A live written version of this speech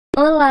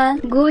Olá,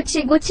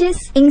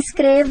 Guti-Gutis!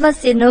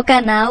 Inscreva-se no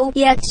canal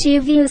e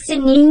ative o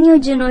sininho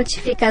de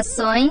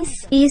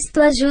notificações,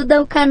 isto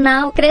ajuda o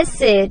canal a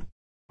crescer.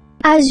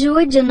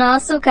 Ajude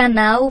nosso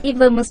canal e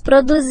vamos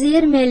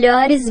produzir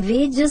melhores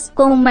vídeos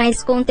com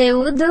mais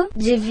conteúdo.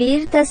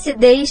 Divirta-se,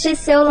 deixe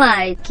seu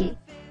like.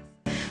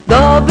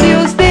 Dobre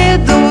os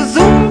dedos,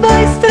 1,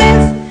 2,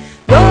 3.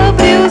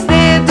 Dobre os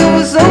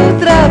dedos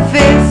outra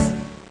vez.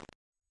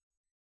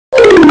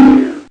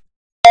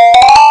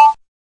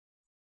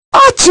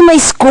 Ótima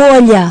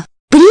escolha!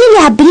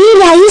 Brilha,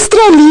 brilha,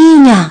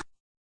 estrelinha!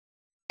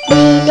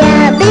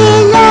 Brilha,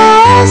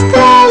 brilha,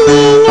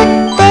 estrelinha,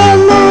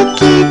 pena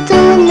que tu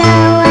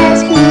não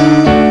és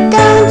minha.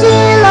 Tão de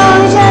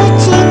longe eu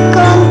te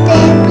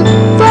contemplo,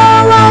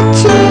 vou a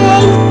ti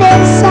em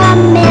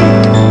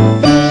pensamento.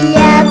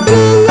 Brilha,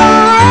 brilha,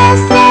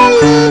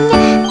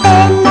 estrelinha,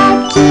 pena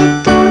que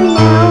tu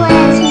não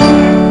és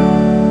minha.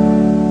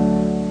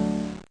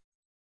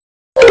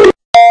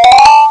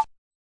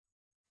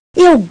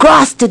 Eu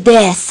gosto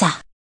dessa!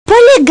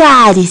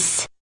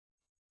 Polegares!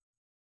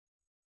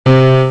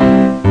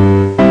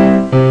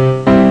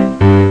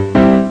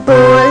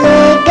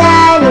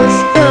 Polegares,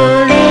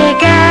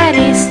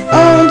 Polegares,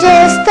 onde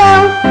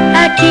estão?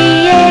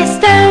 aqui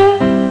estão.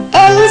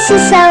 Eles se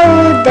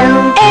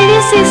saúdam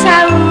Eles se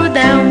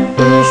saúdam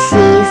e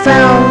se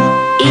vão.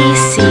 e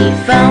se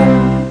vão.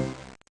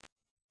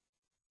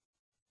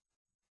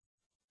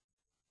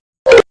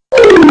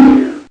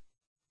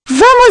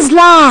 Vamos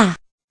lá!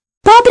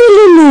 Pobre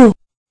Lulu!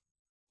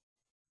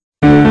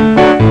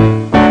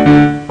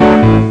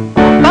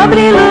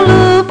 Pobre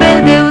Lulu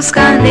perdeu os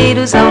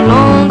carneiros ao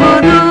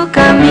longo do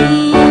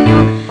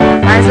caminho,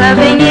 mas lá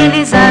vem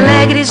eles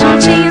alegres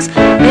juntinhos,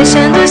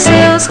 mexendo os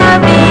seus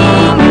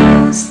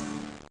rabinhos.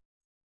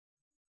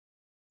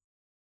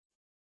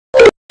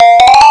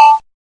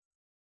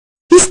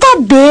 Está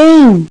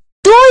bem!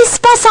 2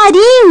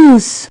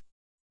 passarinhos!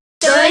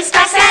 2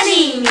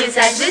 passarinhos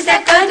azuis da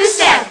cor do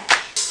céu.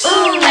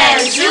 Um é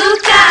o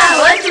Juca,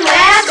 outro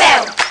é a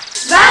Bel.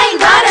 Vai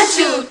embora,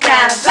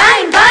 Juca,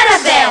 vai embora,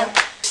 Bel.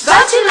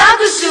 Volte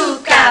logo,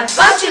 Juca,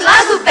 volte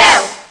logo,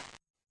 Bel.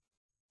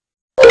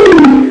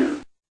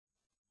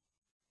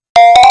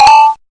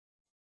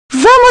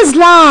 Vamos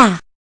lá!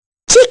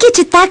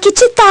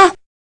 Tic-tac-titá!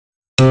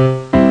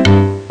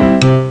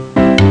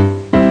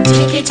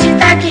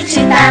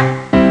 Tic-tic-tac-titá,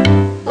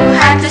 o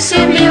rato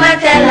subiu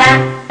até lá.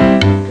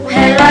 O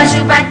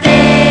relógio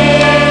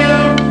bateu,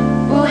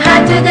 o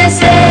rato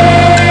desceu.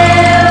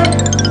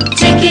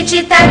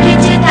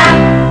 Tic-tic-tac-titá.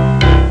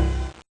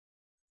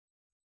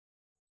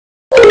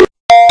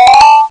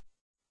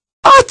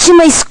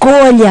 Ótima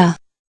escolha!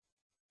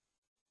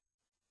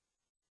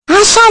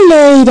 A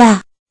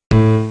chaleira!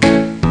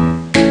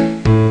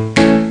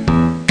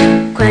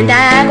 Quando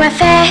a água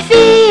ferve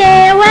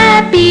eu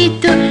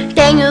apito.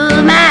 Tenho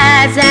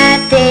uma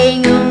asa,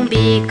 tenho um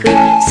bico.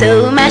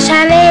 Sou uma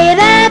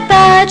chaleira,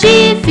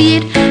 pode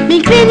vir. Me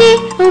incline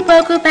um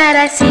pouco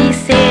para se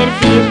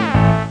servir.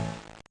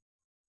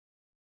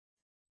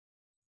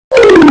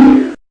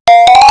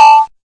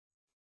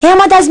 É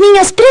uma das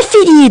minhas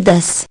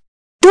preferidas!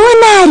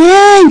 Dona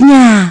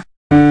Aranha!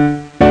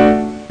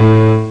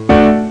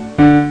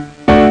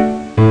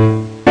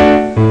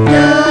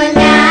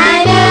 Dona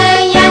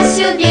Aranha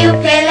subiu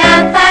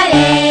pela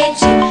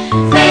parede,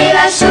 veio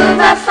a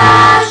chuva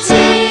forte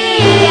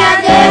e a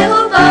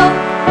derrubou.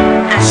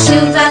 A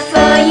chuva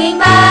foi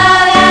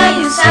embora e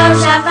o sol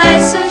já vai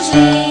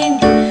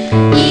surgindo,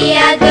 e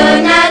a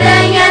Dona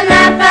Aranha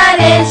na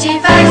parede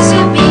vai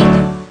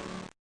subindo.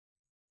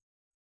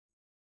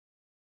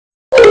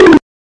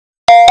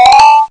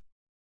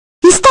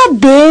 Está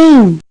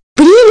bem!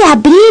 Brilha,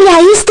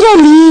 brilha,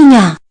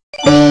 estrelinha!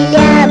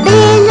 Brilha,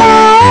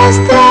 brilha,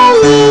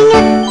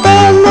 estrelinha,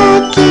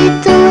 pena que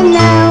tu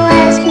não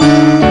és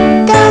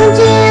minha. Tão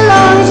de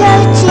longe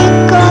eu te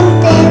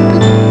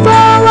contemplo,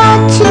 vou a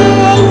ti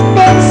em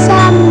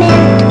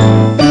pensamento.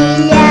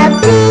 Brilha,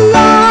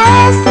 brilha,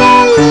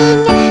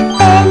 estrelinha,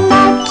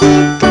 pena que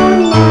tu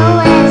não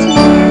és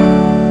minha.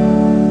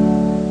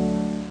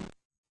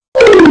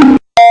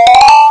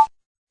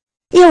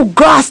 Eu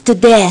gosto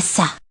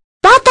dessa!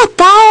 Bata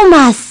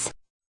palmas!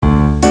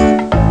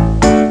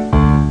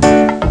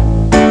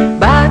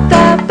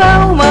 Bata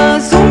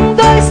palmas, 1,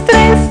 2,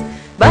 3.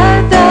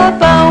 Bata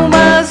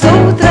palmas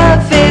outra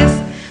vez.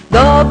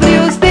 Dobre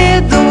os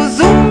dedos,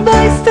 1,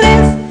 2,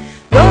 3.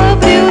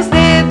 Dobre os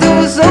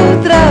dedos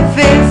outra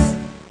vez.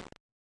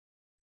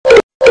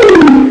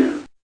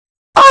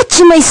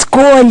 Ótima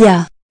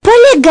escolha!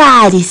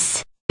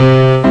 Polegares!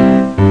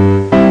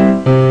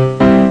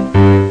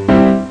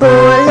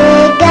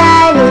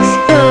 Polegares,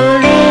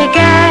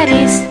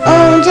 Polegares,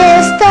 onde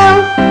estão?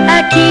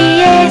 aqui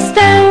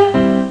estão.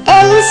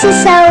 Eles se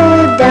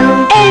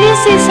saúdam Eles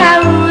se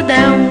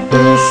saúdam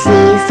e se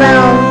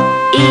vão.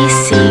 e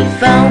se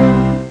vão.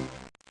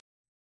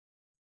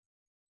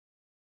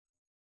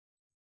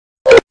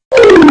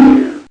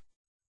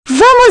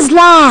 Vamos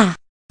lá!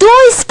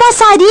 2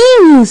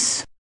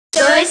 passarinhos!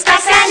 2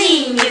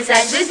 passarinhos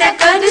azuis da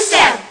cor do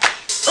céu.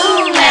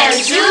 Um é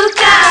o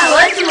Juca,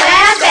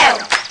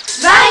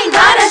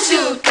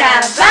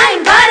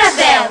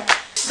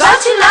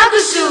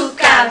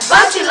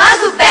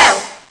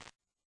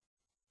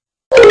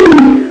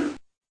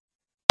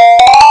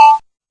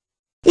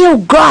 Eu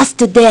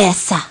gosto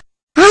dessa.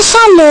 A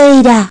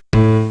chaleira.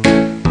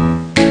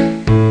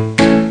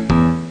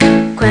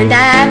 Quando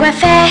a água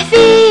ferve,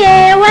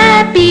 eu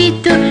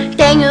apito.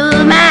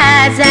 Tenho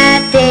uma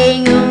asa,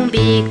 tenho um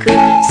bico.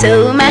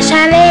 Sou uma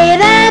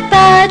chaleira,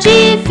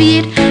 pode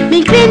vir. Me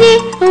incline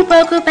um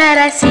pouco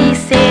para se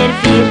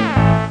servir.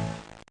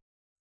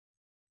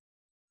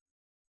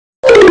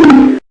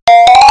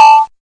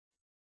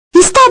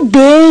 Está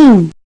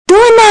bem.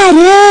 Dona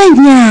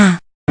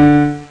Aranha.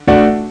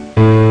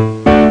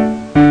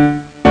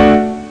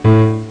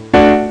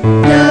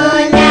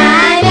 Dona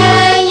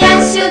Aranha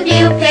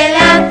subiu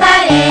pela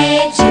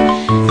parede,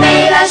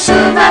 veio a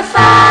chuva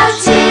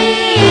forte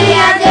e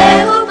a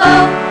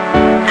derrubou.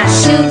 A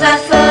chuva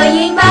foi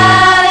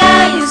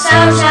embora e o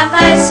sol já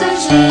vai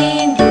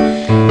surgindo,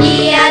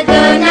 e a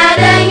Dona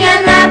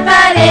Aranha na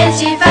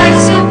parede vai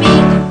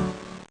subindo.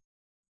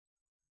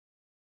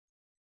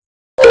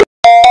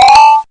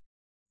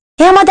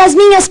 É uma das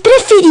minhas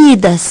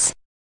preferidas.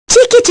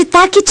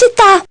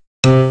 Tic-tac-titá.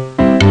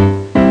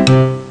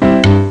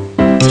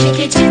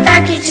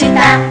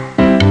 Tic-tac-titá,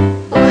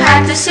 o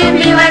rato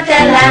subiu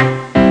até lá.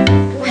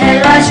 O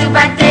relógio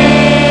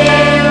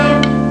bateu,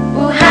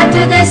 o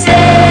rato desceu.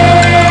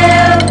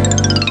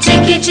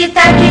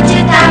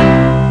 Tic-tac-titá.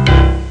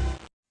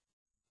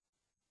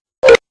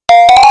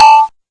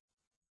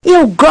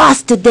 Eu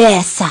gosto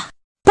dessa.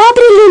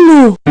 Pobre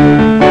Lulu.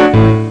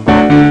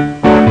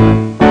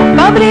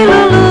 Pobre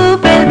Lulu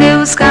perdeu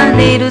os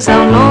carneiros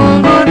ao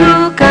longo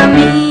do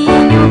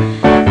caminho,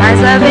 mas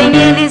lá vem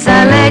eles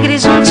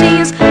alegres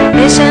juntinhos,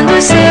 mexendo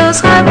os seus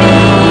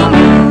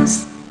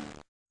rabinhos.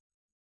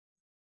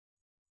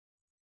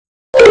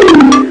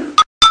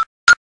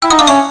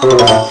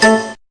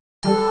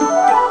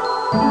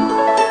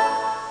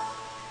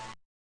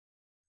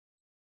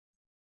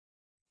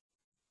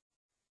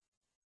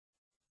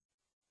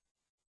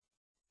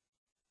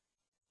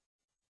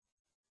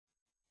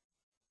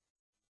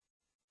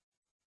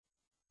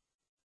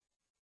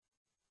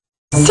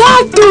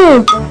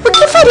 Certo! O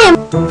que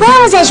faremos?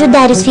 Vamos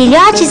ajudar os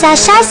filhotes a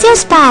achar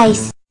seus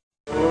pais.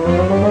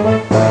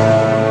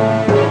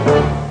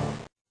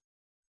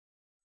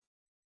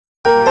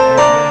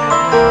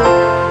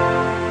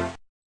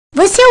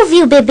 Você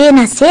ouviu o bebê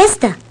na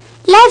cesta?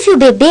 Leve o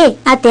bebê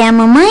até a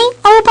mamãe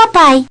ou o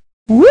papai.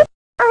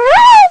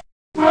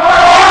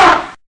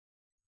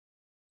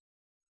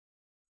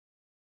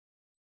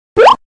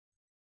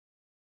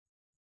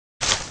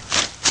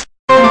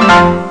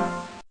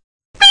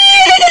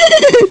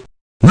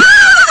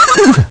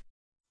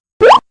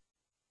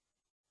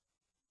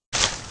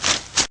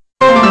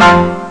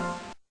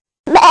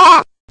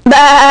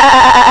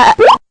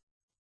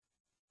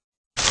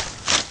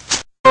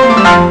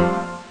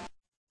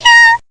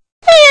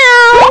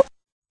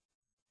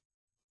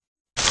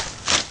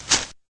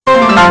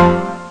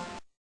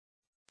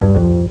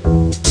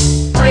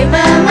 Oi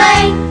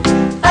mamãe,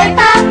 oi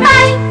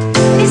papai,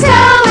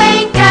 estou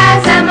em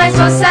casa, mas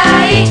vou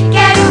sair.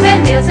 Quero ver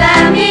meus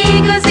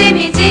amigos e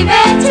me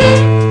divertir.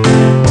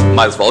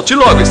 Mas volte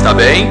logo, está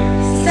bem?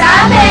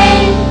 Está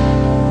bem.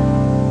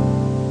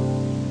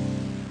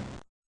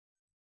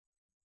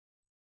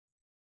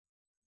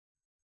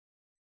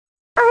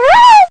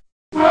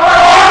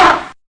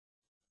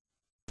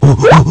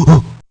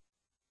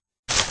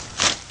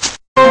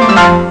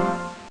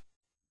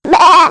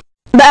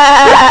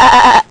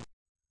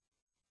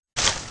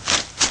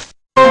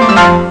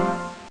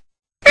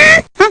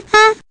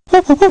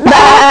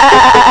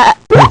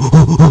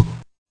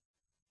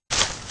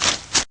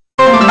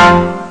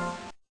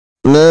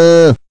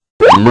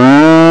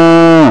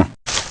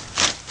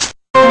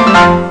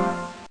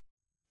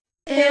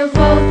 Eu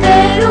vou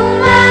ter um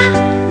lar,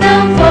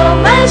 não vou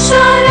mais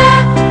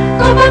chorar.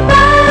 Com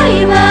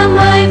papai e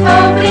mamãe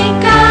vou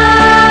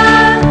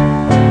brincar.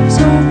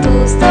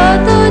 Juntos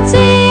todo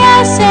dia,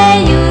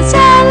 cheios de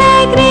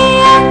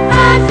alegria.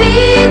 A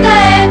vida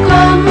é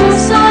como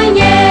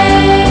sonhei.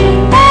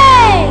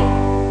 Hey!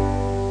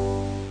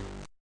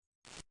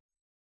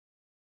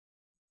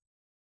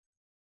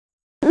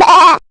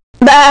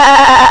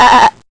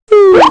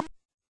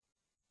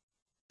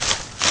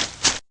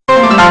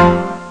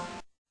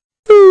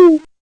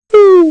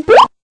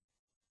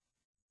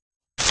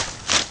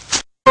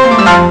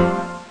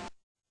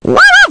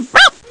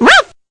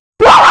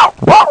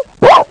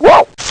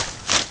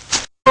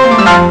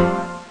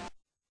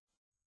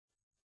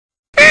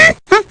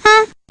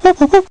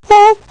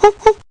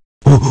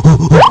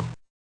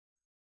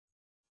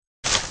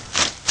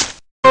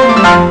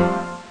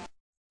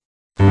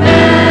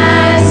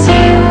 Se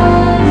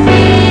um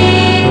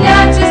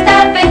filhote está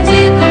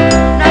perdido,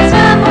 nós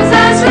vamos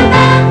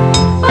ajudar.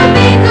 O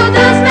bico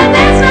dos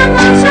bebês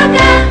vamos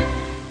jogar.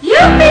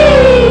 Yupi!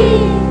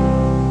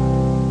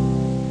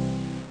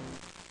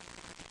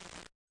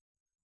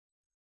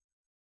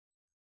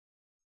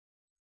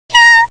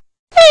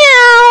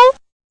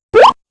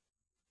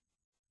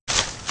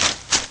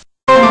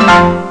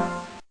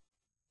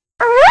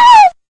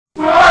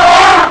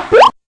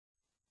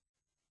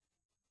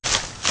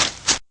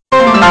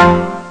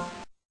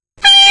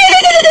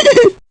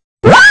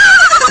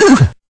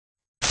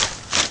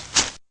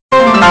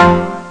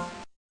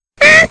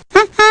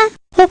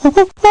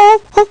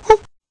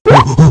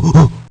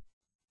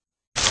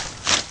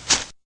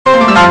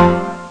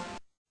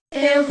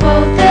 Eu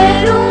vou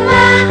ter um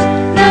lar,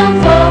 não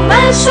vou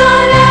mais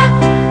chorar.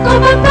 Com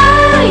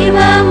papai e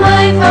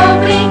mamãe vou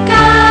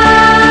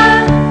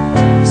brincar.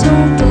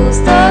 Juntos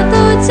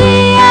todo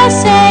dia,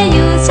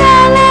 cheios de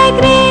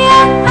alegria.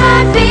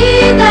 A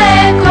vida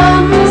é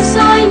como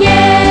sonhei.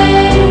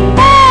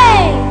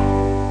 Hey!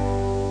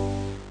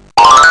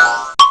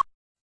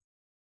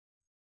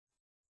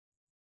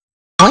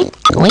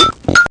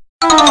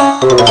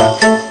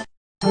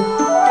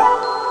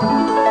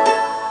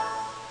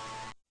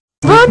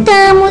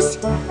 Voltamos.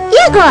 E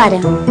agora?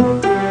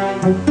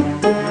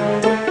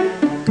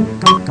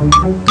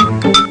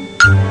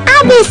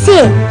 ABC,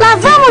 lá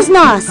vamos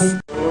nós.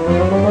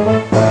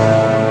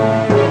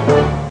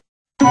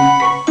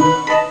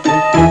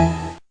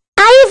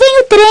 Aí vem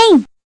o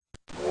trem.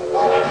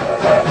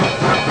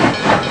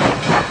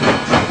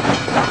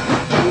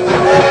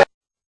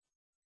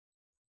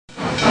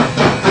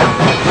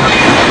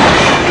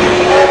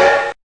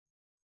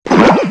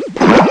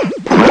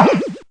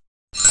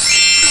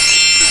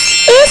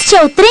 Este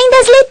é o trem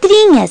das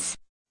letrinhas.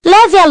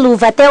 Leve a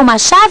luva até uma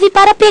chave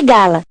para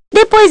pegá-la.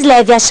 Depois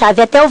leve a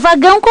chave até o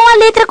vagão com a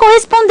letra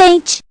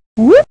correspondente.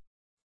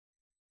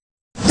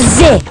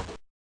 Z.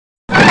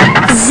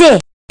 Z.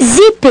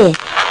 Zíper.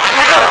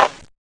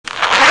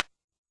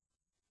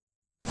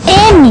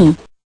 M.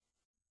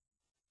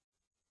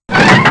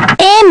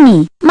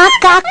 M.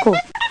 Macaco.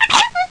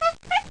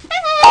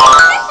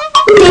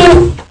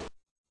 T.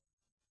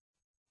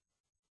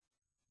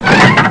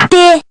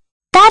 T.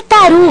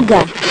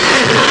 Tartaruga.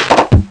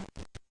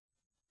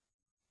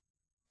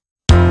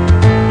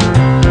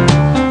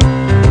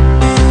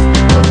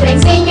 O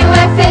trenzinho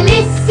é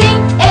feliz, sim,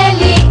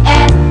 ele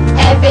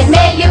é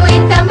vermelho e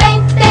também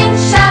tem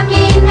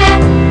chaminé.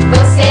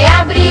 Você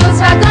abre os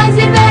vagões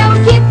e vê o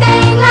que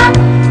tem lá,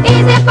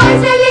 e depois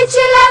ele te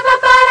leva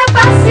para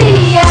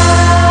passear.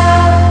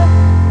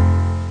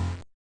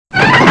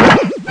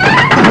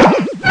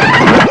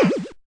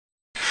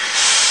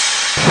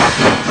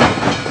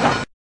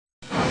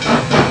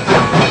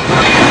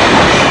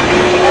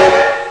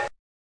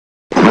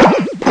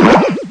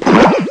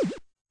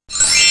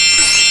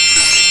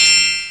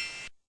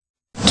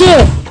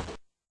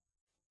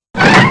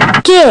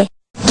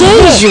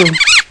 Queijo.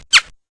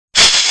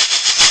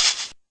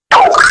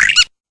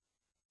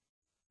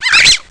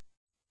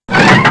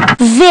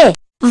 V.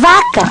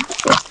 Vaca.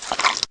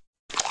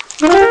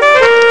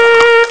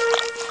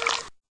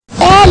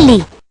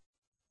 L.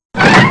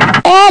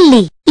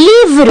 L.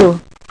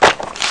 Livro.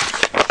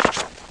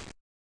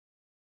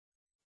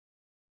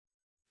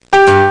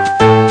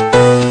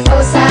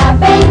 Ouça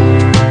bem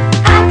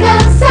a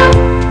canção.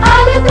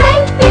 Olha o trem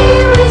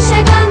e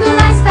chegando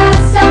na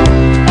estação.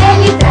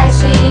 Ele traz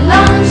de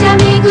longe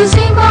amigos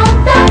de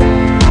montão,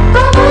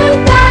 com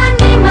muita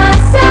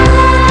animação.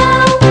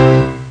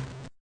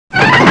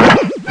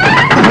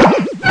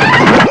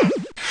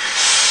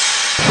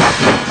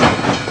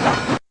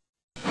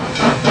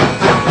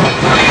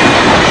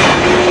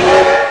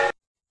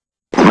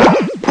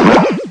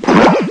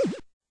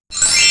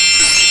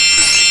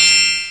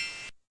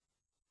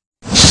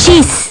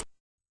 X.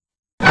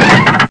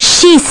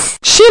 X.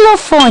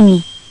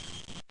 Xilofone.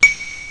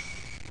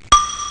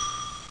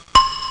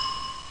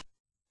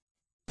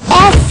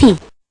 F.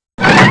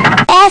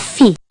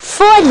 F.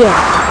 Folha.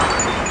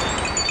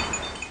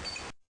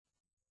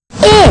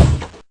 E.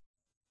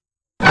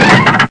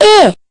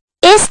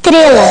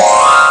 Estrela.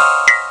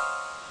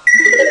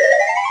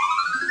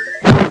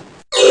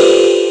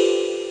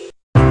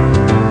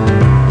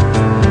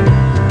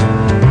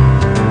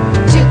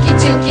 Tchuki,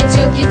 tchuki,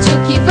 tchuki,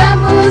 tchuki,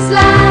 vamos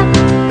lá.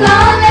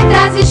 Com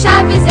letras e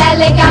chaves é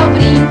legal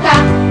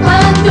brincar.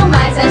 Quanto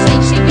mais a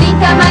gente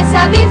brinca, mais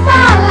sabe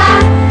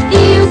falar.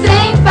 E o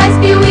trem faz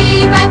piu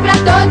e vai pra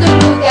todo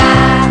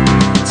lugar.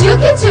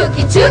 Tchuki,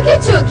 tchuki, tchuki,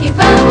 tchuki,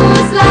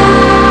 vamos lá.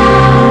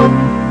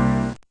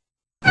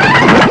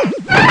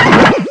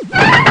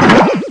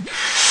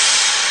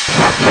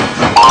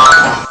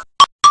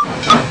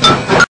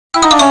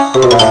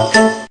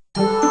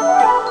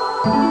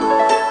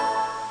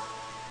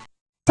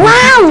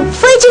 Uau!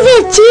 Foi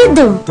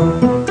divertido!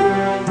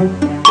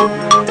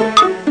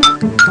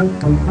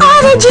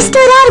 Hora de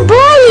estourar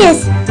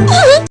bolhas!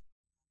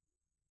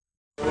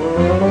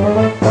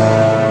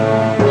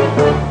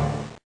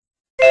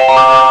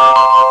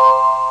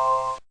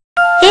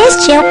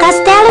 Este é o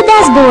castelo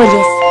das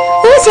bolhas.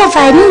 Use a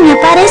farinha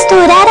para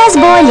estourar as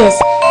bolhas.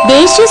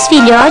 Deixe os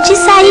filhotes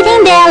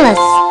saírem delas.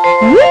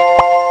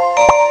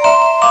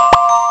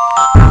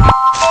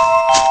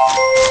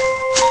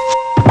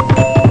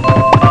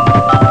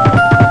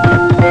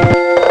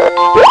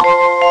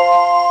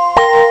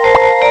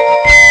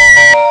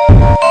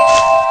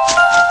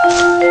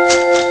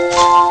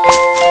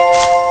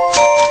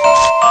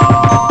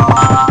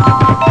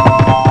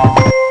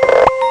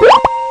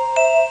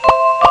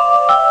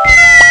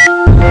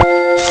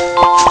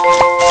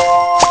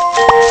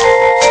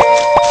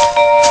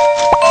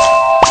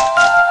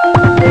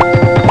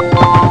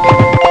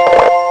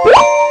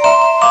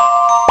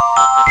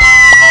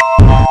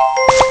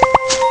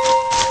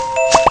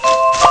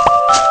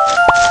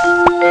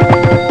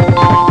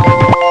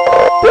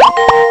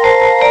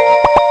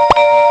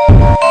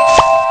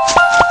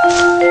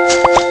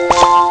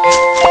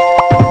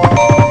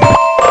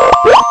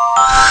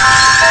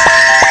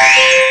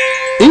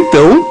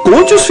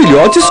 Conte os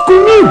filhotes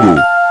comigo.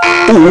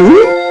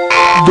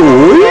 1,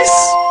 2,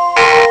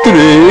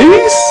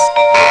 3,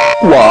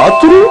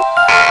 4,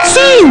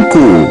 5.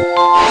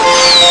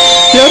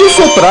 Quero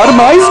soprar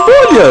mais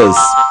bolhas.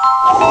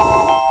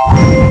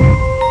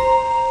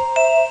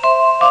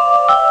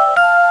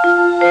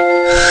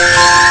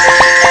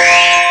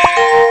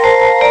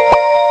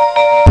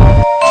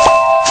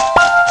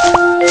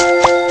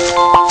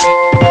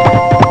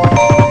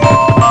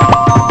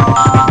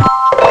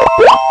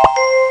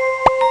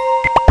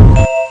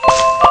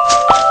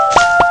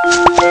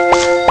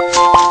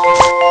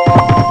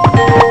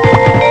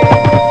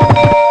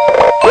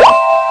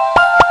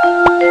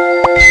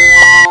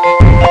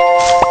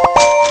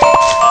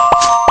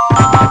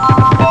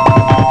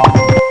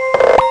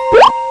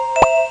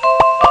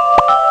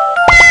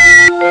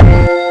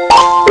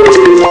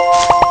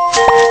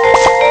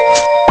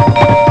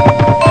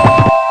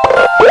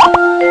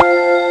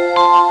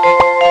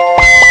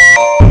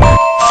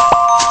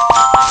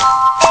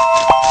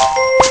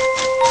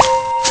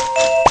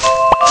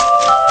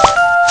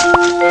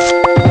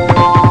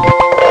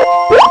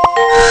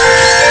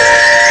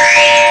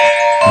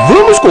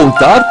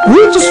 Contar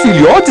quantos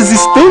filhotes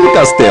estão no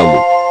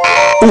castelo.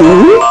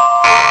 1,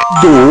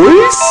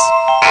 2,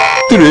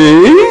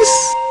 3,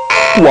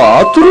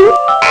 4,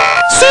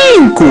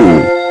 5.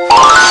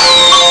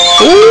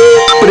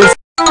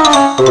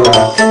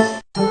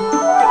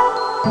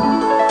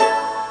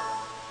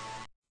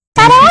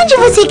 Para onde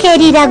você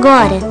quer ir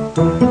agora?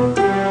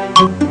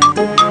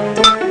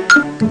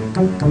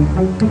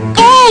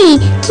 Ei,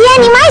 que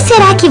animais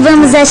será que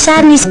vamos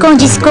achar no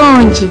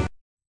esconde-esconde?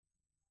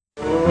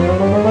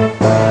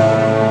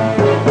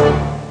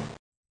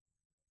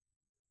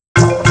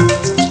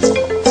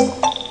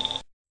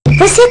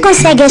 Você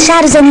consegue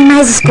achar os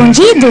animais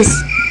escondidos?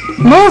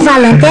 Mova a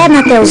lanterna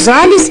até os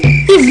olhos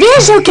e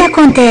veja o que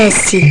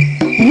acontece.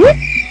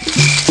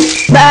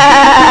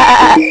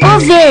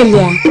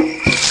 Ovelha.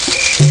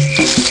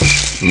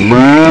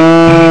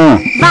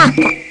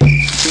 Vaca.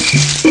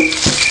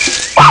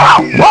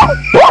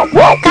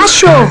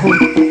 Cachorro.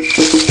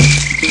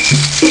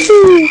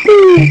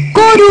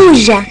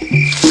 Coruja.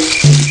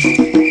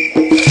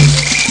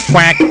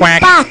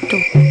 Pato.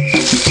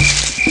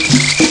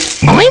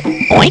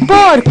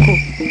 Porco.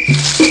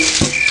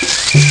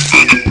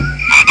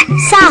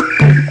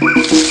 Sapo.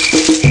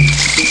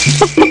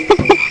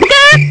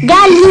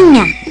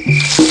 Galinha.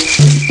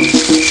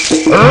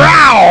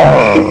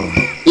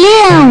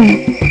 Leão.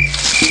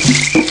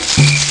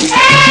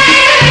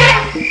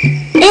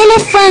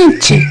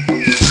 Elefante.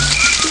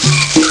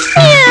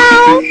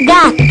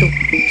 Gato.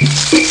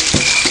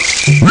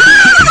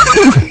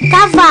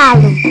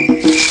 Cavalo.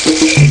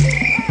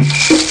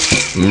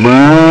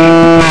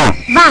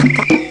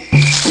 Vaca.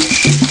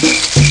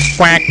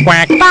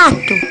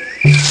 Pato.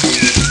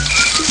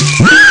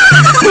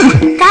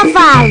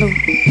 Cavalo.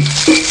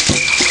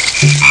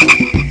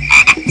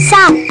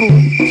 Sapo.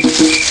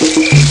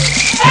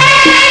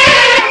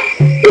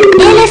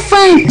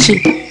 Elefante.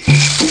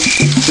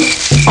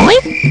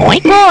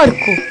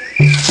 Porco.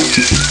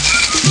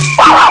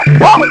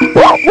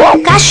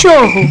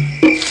 Cachorro.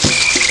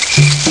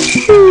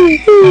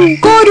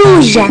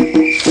 Coruja.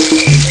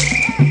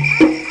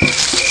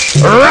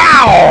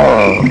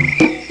 Leão.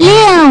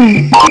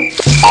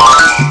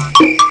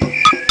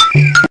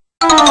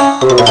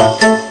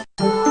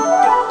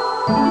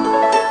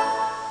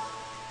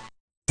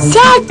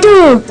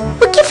 Certo!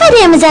 O que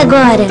faremos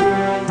agora?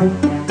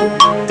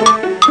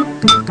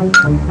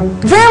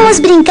 Vamos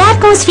brincar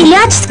com os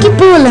filhotes que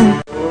pulam.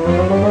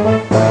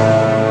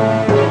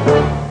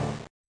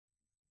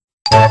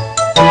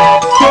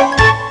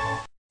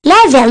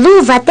 Leve a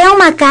luva até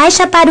uma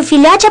caixa para o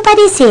filhote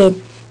aparecer.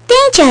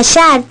 Tente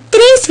achar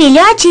 3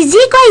 filhotes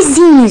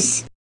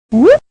iguaizinhos.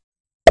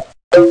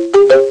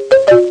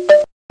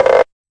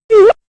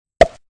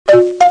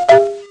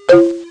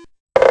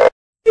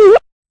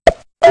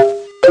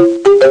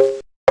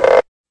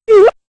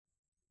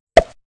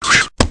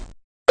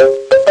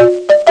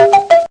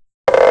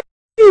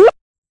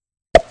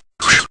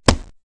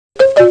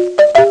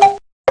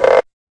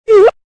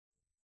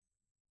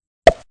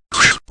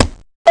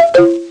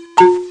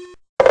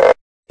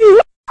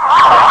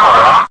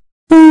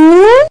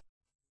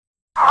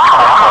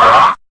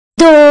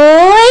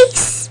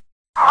 Dois,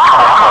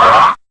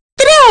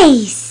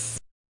 três.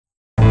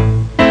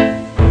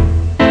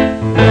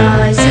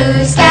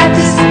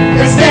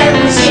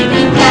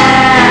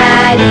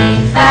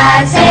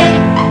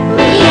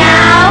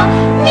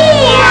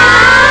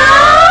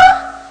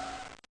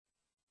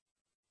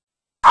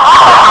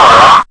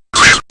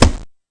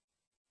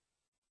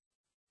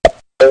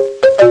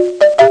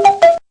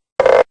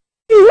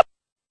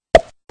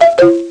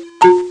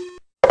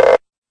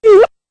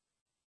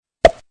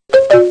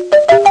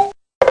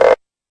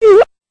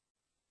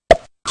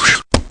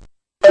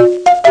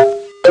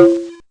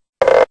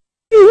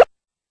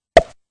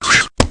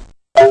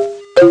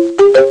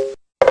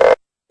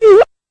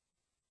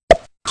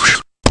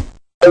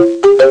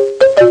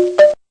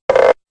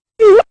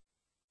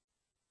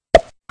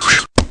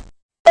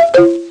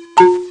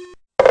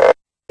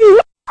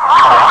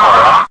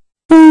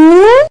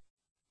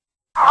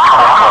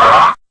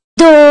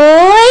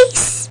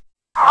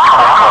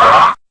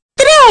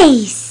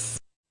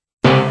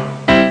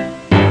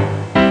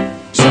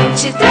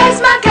 23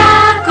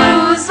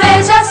 macacos,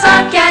 veja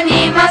só que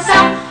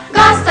animação.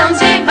 Gostam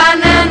de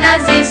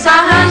bananas e só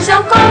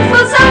arranjam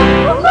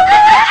confusão.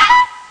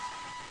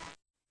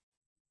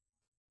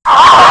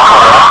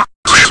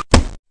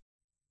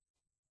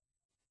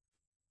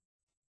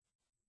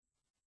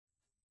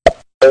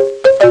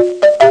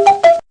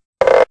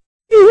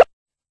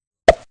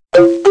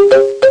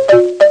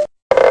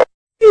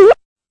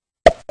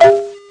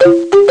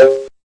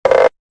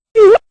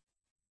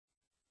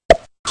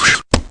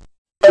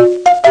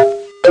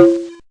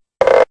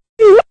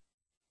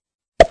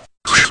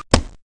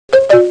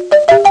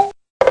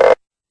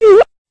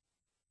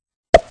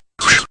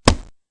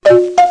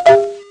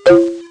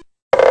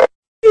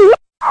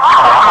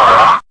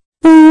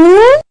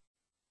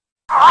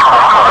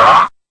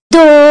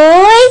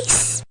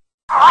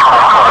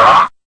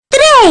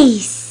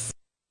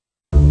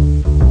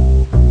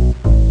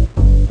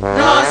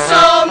 Nós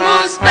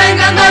somos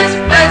pegadores,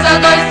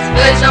 pesadores,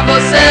 vejam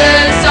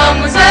vocês,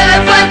 somos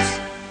elefantes.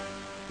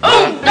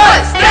 1,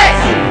 2,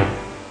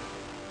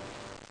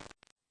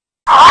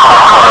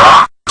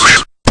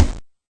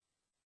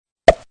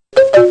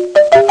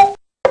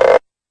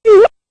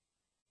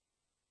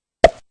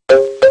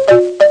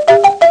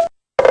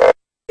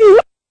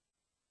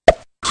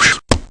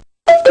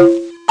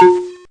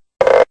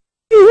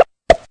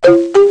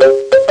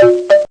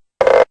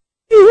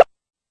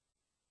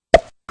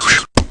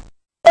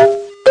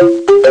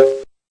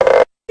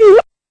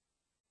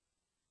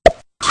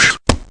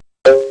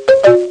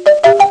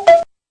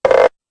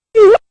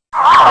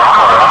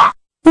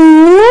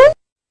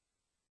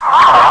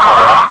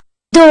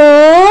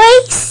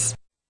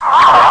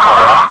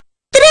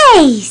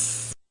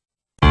 3.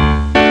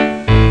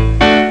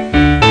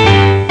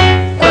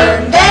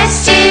 Quando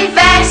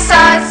estiver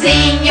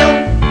sozinho,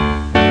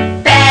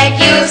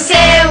 pegue o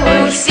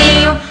seu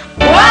ursinho.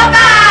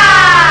 Oba!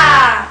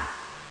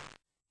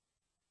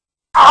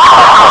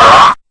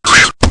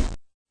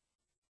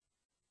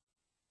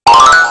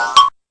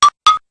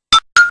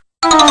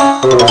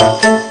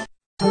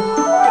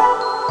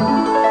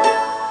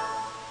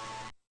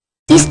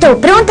 Estou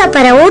pronta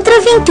para outra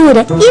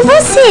aventura. E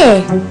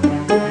você?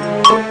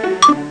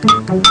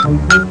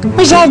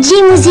 O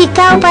jardim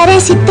musical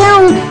parece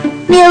tão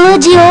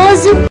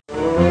melodioso.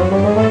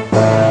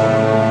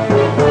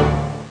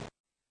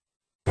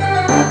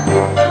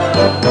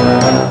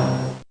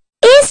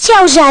 Este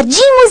é o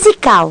jardim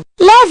musical.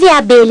 Leve a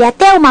abelha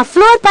até uma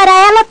flor para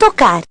ela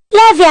tocar.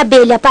 Leve a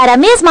abelha para a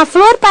mesma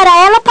flor para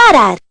ela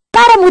parar.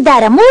 Para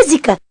mudar a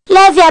música,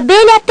 leve a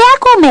abelha até a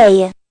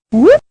colmeia.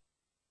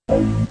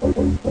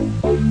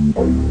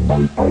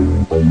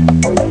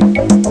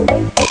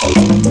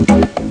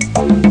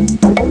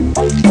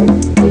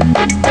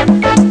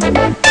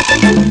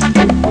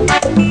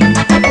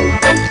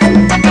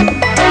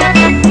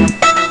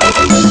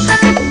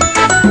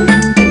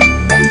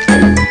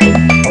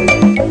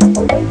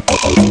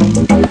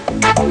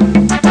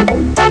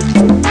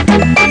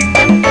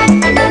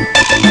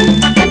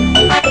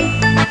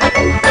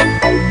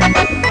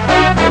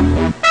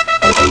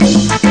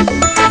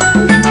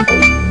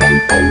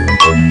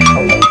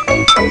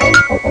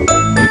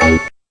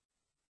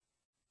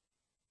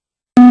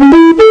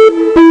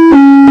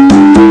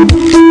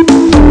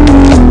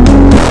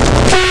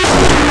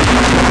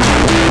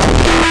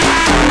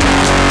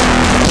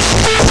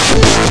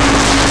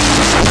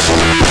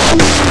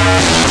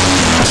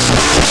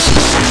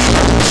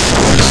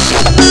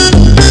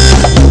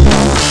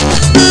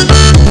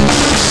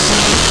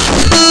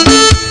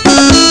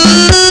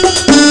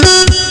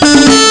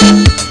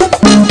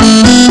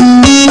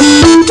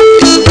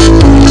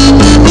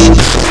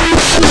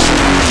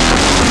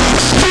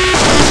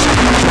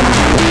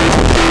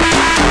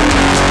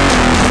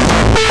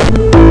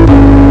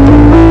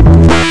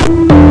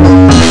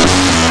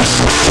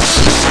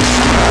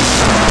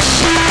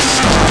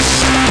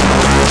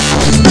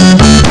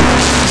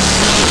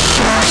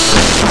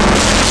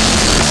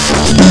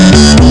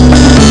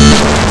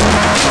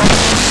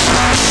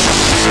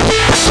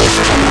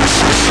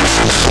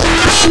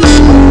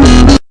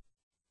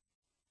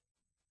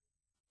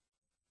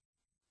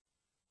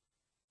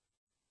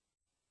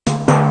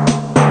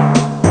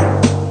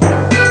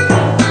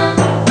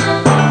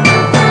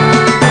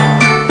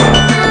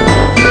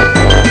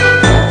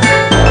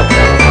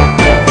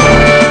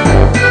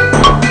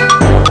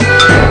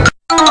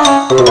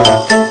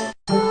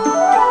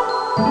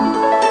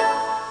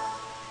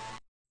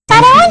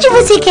 Para onde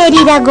você quer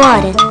ir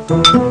agora?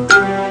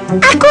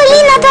 A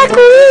colina do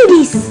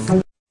arco-íris!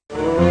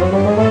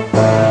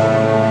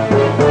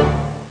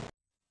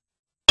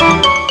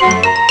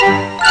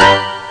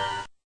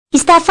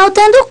 Está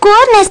faltando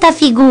cor nesta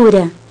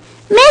figura.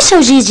 Mexa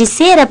o giz de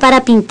cera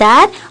para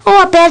pintar ou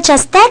aperte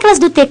as teclas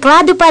do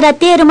teclado para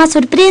ter uma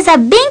surpresa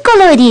bem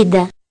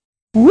colorida.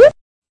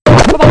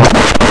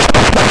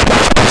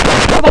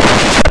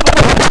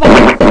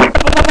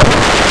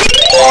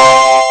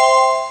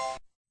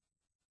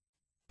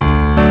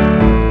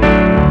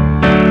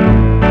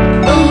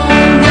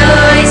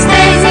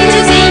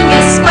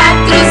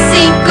 Quatro,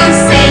 cinco,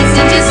 seis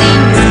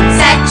índiozinhos,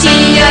 7,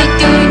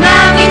 8,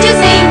 9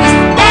 índiozinhos.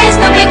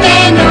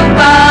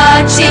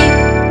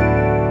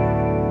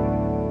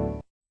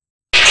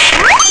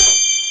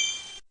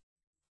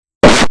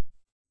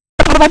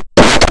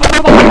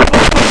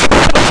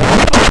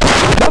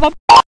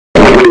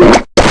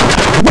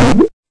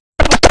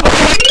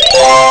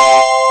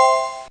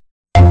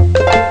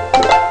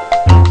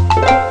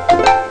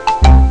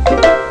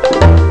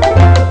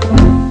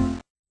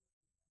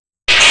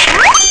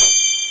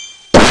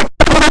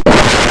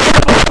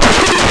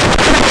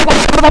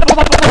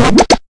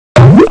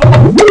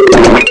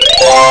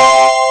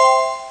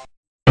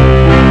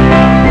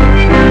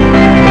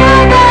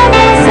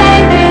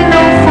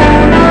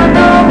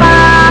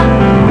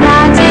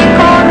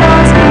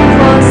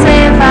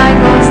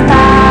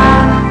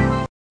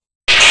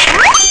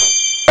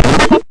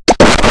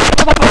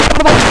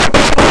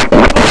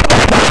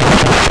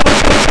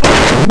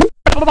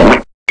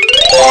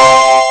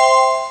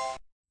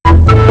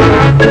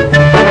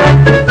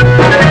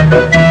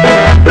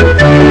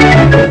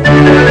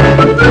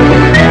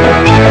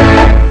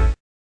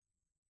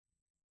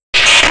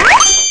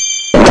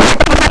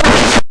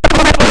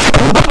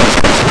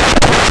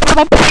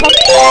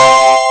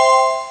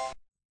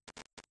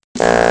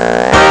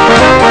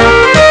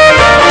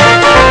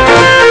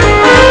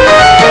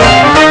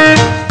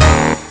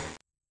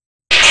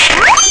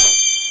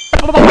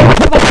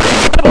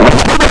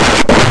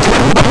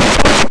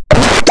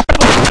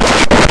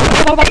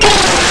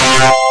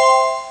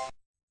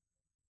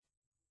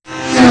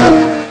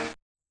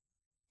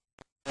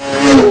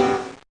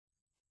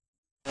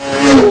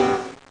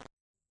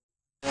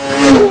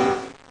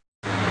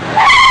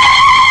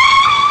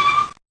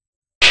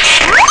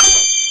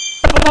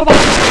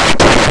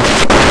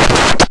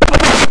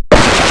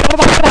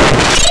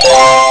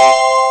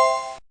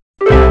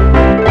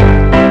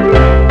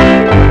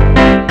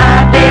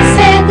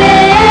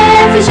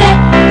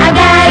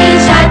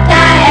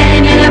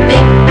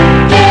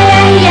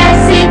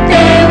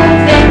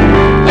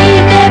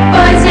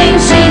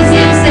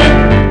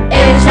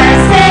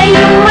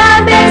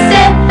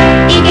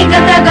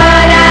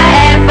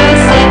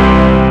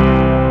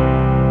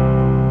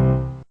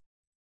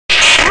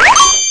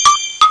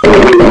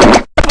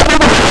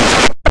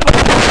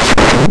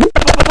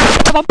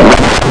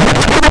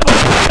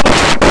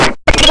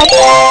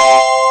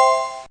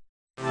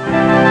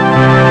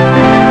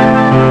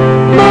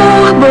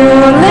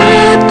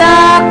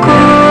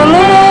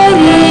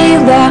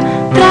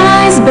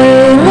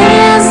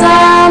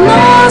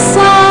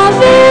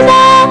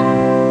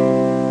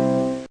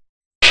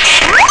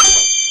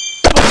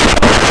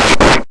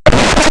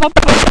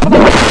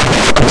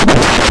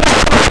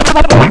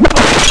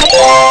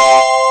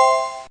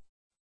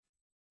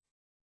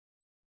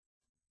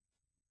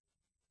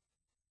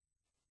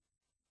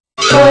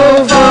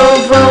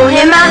 Vou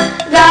remar,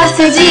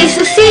 gosto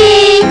disso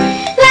sim.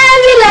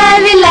 Leve,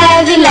 leve,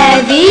 leve,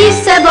 leve,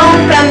 isso é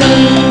bom pra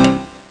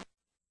mim.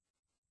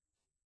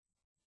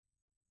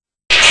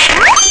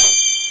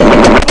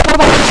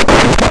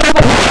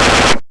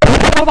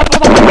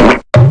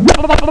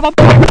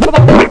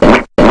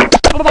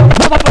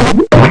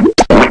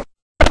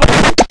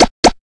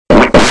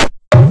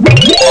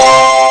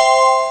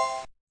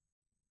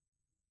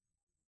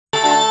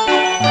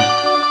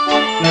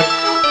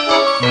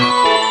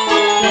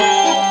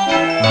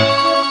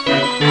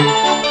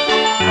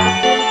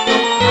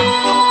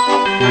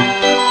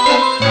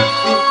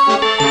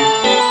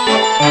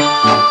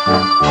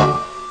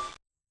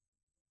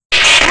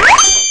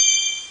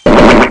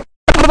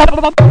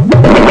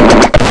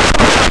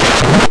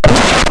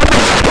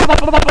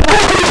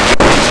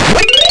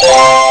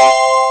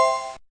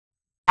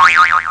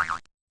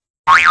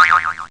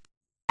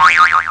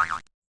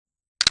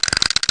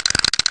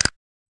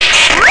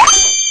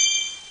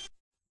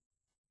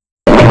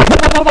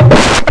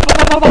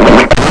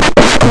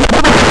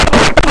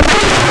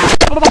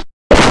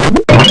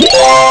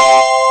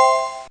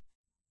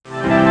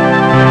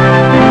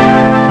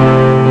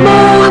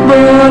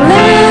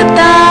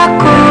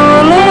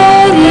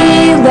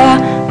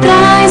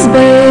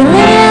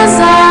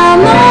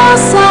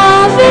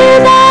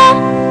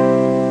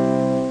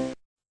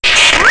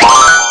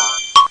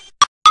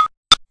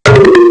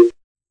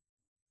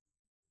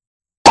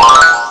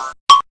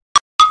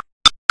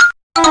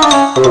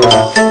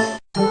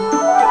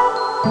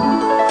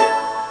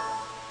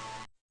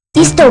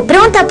 Estou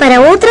pronta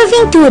para outra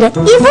aventura.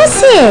 E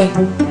você?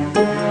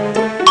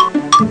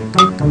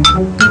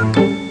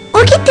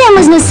 O que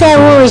temos no céu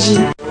hoje?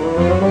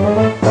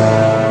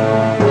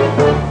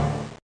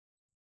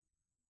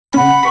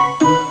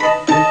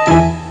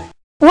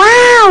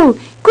 Uau!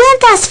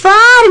 Quantas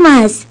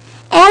formas!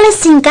 Elas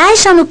se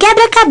encaixam no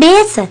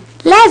quebra-cabeça.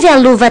 Leve a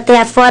luva até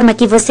a forma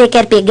que você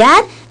quer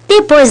pegar,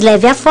 depois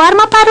leve a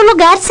forma para o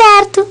lugar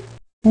certo.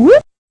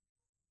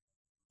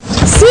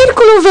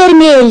 Círculo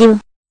vermelho.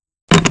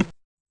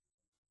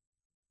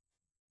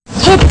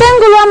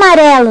 Retângulo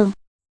amarelo.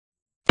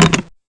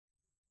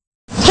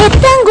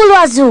 Retângulo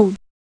azul.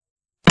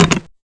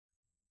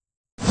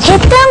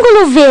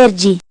 Retângulo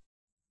verde.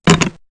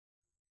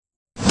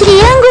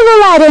 Triângulo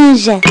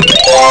laranja.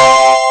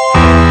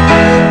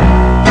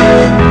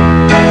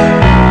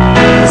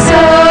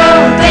 Sou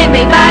um trem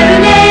bem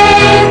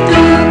barulhento,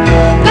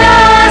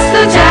 gosto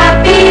de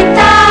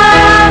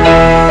apitar.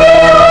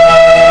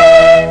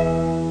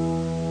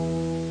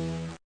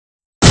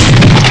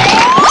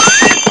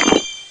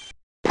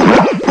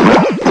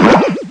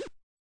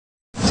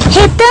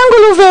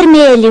 Retângulo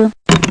vermelho.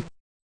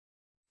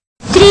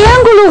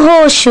 Triângulo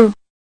roxo.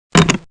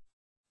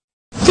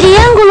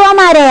 Triângulo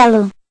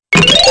amarelo.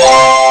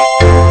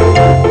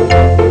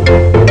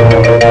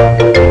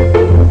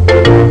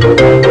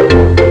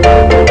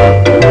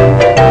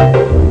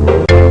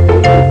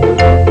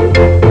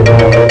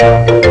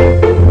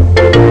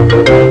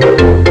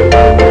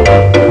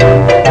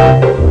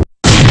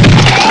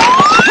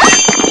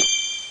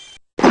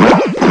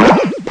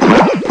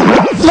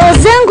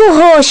 losango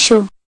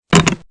roxo,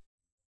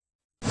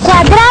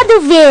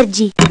 quadrado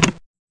verde,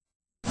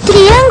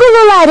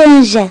 triângulo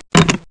laranja,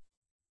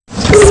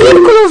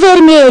 círculo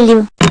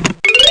vermelho.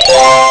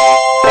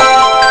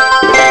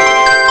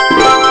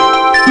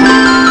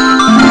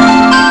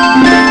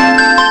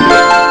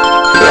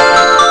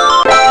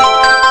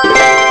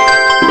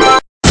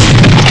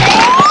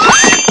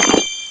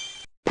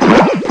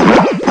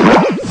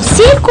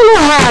 Círculo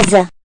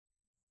rosa,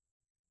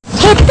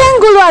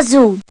 retângulo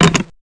azul,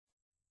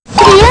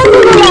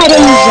 triângulo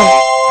laranja.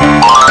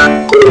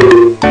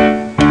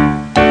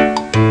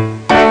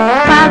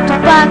 Pato,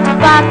 pato,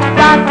 pato,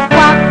 pato,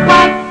 quack,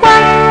 quack,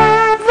 quack.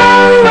 Vou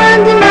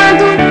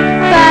andando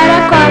para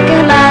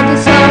qualquer lado,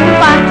 sou um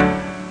pato.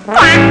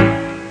 Quack,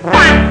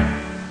 quack.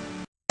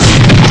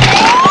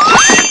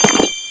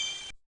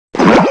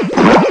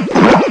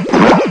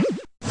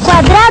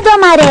 Quadrado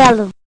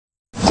amarelo,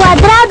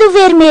 quadrado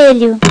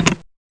vermelho,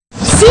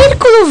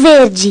 círculo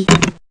verde,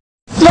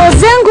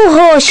 losango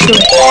roxo.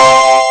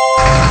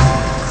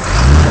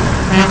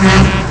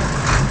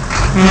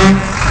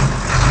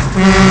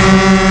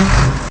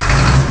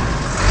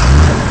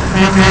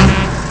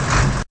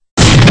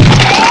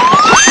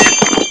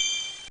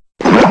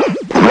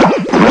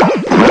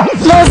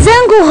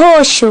 Losango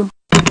roxo,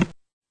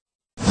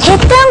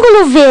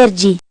 retângulo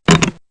verde,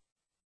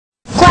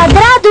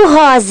 quadrado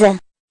rosa,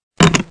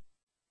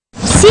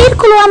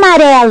 círculo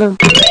amarelo.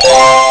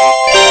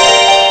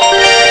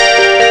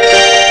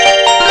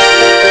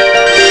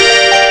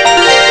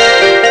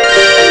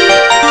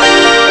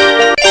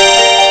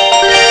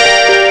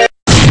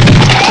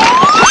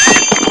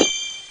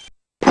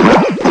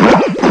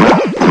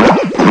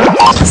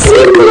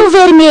 Círculo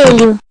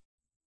vermelho,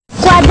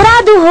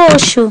 quadrado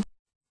roxo,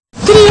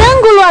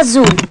 triângulo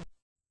azul,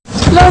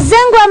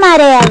 losango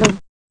amarelo,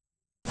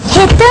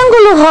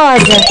 retângulo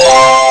rosa.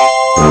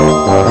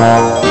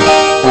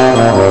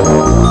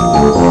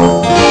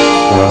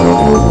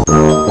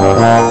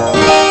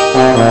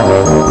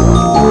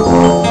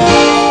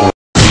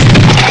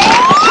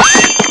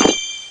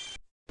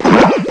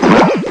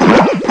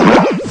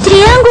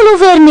 Triângulo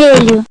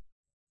vermelho,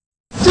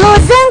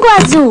 losango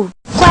azul,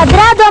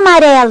 quadrado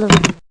amarelo,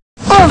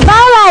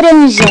 oval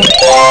laranja.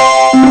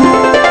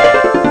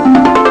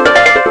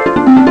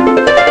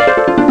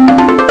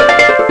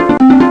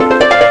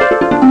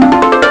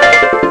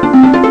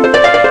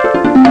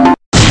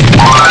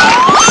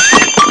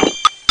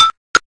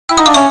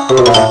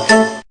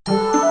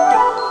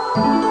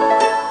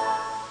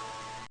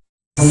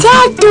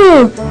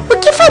 Certo! O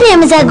que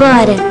faremos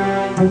agora?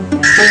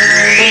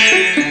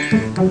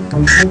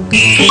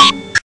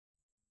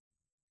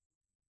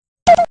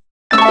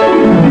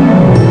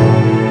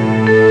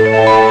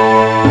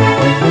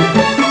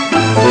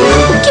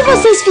 O que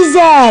vocês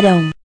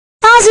fizeram?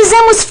 Nós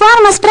usamos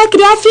formas para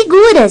criar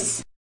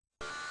figuras.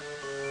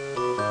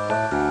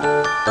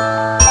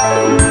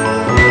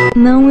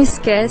 Não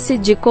esquece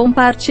de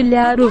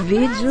compartilhar o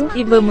vídeo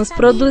e vamos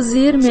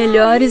produzir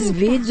melhores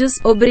vídeos.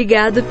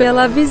 Obrigado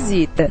pela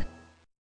visita.